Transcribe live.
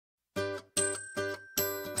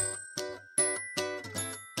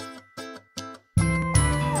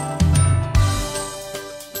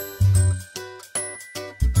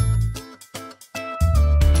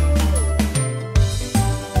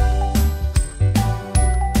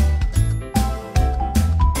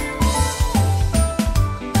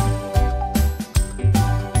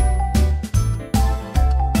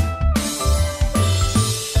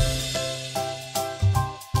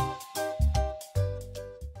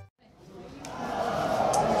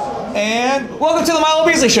And welcome to the Milo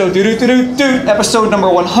Beasley Show, episode number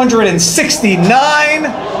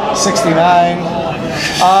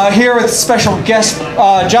 169. Here with special guest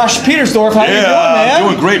Josh Petersdorf. How you doing, man?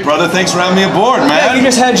 Doing great, brother. Thanks for having me aboard, man. Yeah, you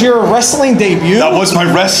just had your wrestling debut. That was my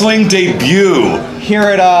wrestling debut. Here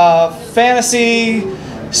at Fantasy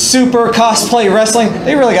Super Cosplay Wrestling.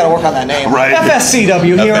 They really got to work on that name. Right.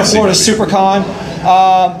 FSCW here in Florida, Supercon.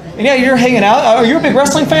 And yeah, you're hanging out. Are you a big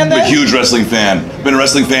wrestling fan then? I'm a huge wrestling fan. Been a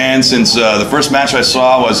wrestling fan since the first match I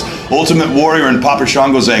saw was Ultimate Warrior and Papa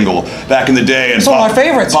Shango's angle back in the day. And it's one of my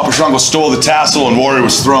favorites. Papa Shango stole the tassel and Warrior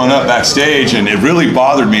was thrown up backstage, and it really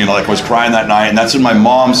bothered me, and like I was crying that night. And that's when my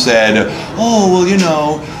mom said, "Oh, well, you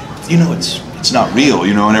know, it's not real,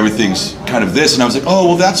 and everything's kind of this." And I was like, "Oh,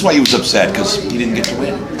 well, that's why he was upset, because he didn't get to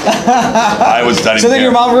win." I didn't so then care.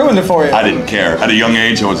 Your mom ruined it for you. I didn't care. At a young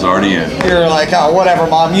age, I was already in. You're like, oh, whatever,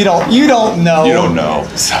 Mom. You don't know. You don't know.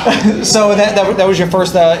 So that was your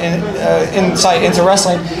first insight into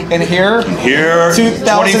wrestling. And here,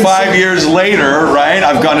 25 years later, right?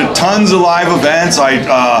 I've gone to tons of live events. I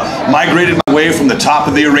migrated my way from the top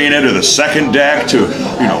of the arena to the second deck to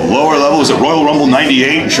lower levels at Royal Rumble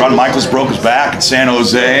 '98. Shawn Michaels broke his back at San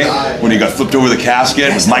Jose when he got flipped over the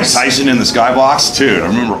casket with Mike Tyson in the skybox. Dude, I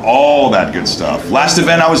remember all that good stuff. Last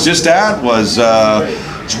event I was just at was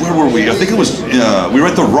where were we? I think it was we were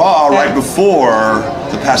at the Raw right before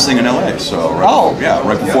the past thing in LA. So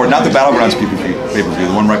right before, not the Battlegrounds pay-per-view,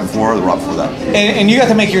 the one right before, the Raw before that. And you got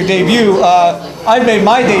to make your debut. I made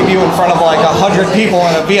my debut in front of like 100 people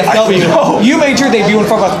in a VFW. You made your debut in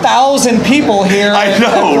front of 1,000 people here at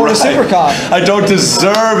Florida Supercon. I don't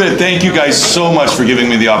deserve it. Thank you guys so much for giving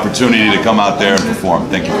me the opportunity to come out there and perform.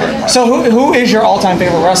 Thank you very much. So who is your all-time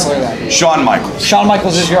favorite wrestler then? Shawn Michaels. Shawn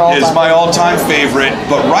Michaels is your all-time Is my all-time favorite,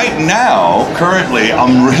 but right now, currently,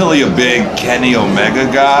 I'm really a big Kenny Omega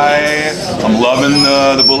guy. I'm loving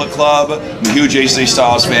the Bullet Club. I'm a huge AJ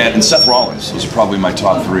Styles fan, and Seth Rollins. Those are probably my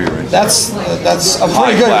top three right now. That's a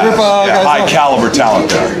pretty good group of guys. High caliber talent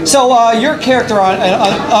there. So your character on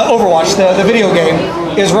Overwatch, the video game,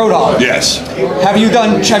 is Roadhog. Yes. You've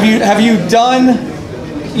done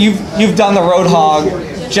the Roadhog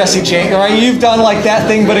Jesse James, right? You've done like that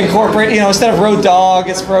thing, but incorporate, instead of Road Dog,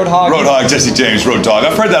 it's Roadhog. Roadhog, Jesse James, Road Dog.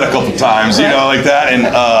 I've heard that a couple times, like that. And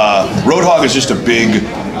Roadhog is just a big,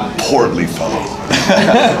 portly fellow.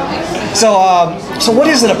 So what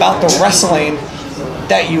is it about the wrestling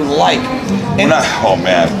that you like? Oh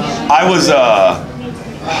man, I was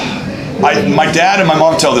my dad and my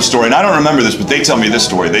mom tell this story, and I don't remember this, but they tell me this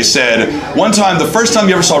story. They said one time, the first time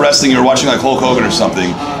you ever saw wrestling, you were watching like Hulk Hogan or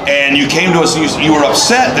something, and you came to us and you were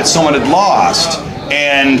upset that someone had lost,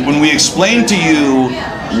 and when we explained to you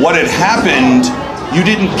what had happened, you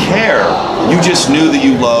didn't care. You just knew that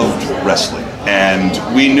you loved wrestling. And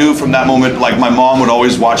we knew from that moment, like my mom would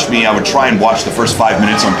always watch me. I would try and watch the first 5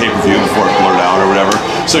 minutes on pay-per-view before it blurred out or whatever.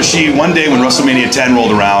 So one day when WrestleMania 10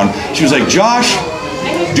 rolled around, she was like, "Josh,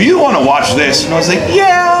 do you want to watch this?" And I was like,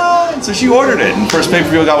 "Yeah." And so she ordered it. And the first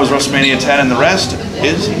pay-per-view I got was WrestleMania 10, and the rest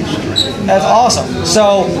is history. That's awesome.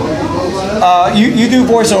 So you do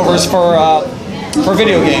voiceovers for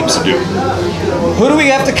video games. I do. Who do we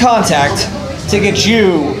have to contact to get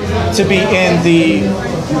you to be in the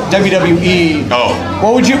WWE? Oh.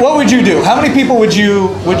 What would you do? How many people would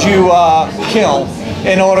you kill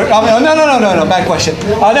in order? No. Bad question.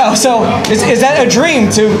 No. So is that a dream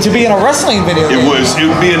to be in a wrestling video game? It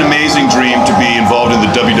would be an amazing dream to be involved in the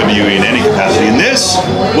WWE in any capacity. And this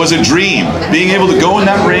was a dream. Being able to go in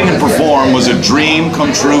that ring and perform was a dream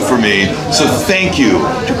come true for me. So thank you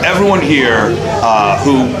to everyone here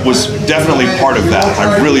who was definitely part of that.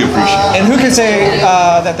 I really appreciate it. And who can say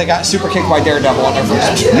that they got super kicked by Daredevil on their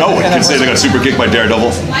first? No one can say they got super kicked by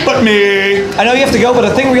Daredevil, but me. I know you have to go, but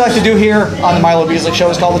a thing we like to do here on the Milo Beasley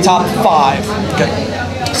Show is called the Top 5. Okay.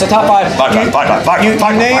 So top 5. You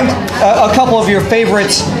named a couple of your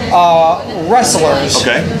favorite wrestlers.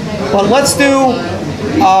 Okay. But let's do.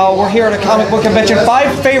 We're here at a comic book convention.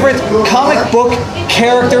 5 favorite comic book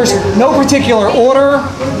characters, no particular order.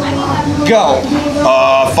 Go.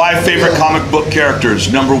 5 favorite comic book characters.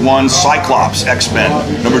 Number 1, Cyclops, X-Men.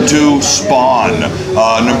 Number 2, Spawn.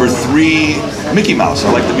 Number 3, Mickey Mouse.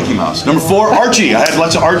 I like the Mickey Mouse. Number 4, Archie. I had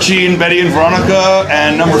lots of Archie and Betty and Veronica.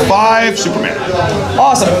 And number 5, Superman.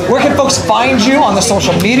 Awesome. Where can folks find you on the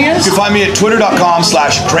social medias? You can find me at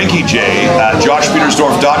twitter.com/crankyj, at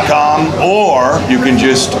joshpetersdorf.com, or you can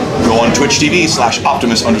just go on Twitch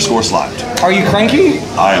TV/Optimus_Slide. Are you cranky?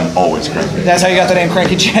 I am always cranky. That's how you got the name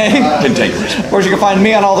Cranky J? Cantankerous. Of course, you can find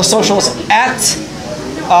me on all the socials at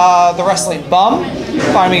The Wrestling Bum.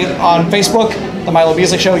 Find me on Facebook, The Milo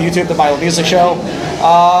Beasley Show, YouTube, The Milo Beasley Show.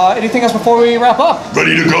 Anything else before we wrap up?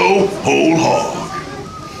 Ready to go? Whole hog.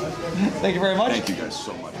 Thank you very much. Thank you guys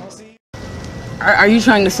so much. Are you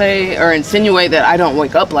trying to say or insinuate that I don't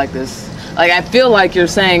wake up like this? Like, I feel like you're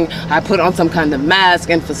saying I put on some kind of mask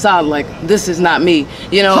and facade, like this is not me,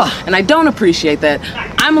 you know? And I don't appreciate that.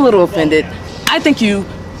 I'm a little offended. I think you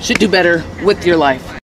should do better with your life.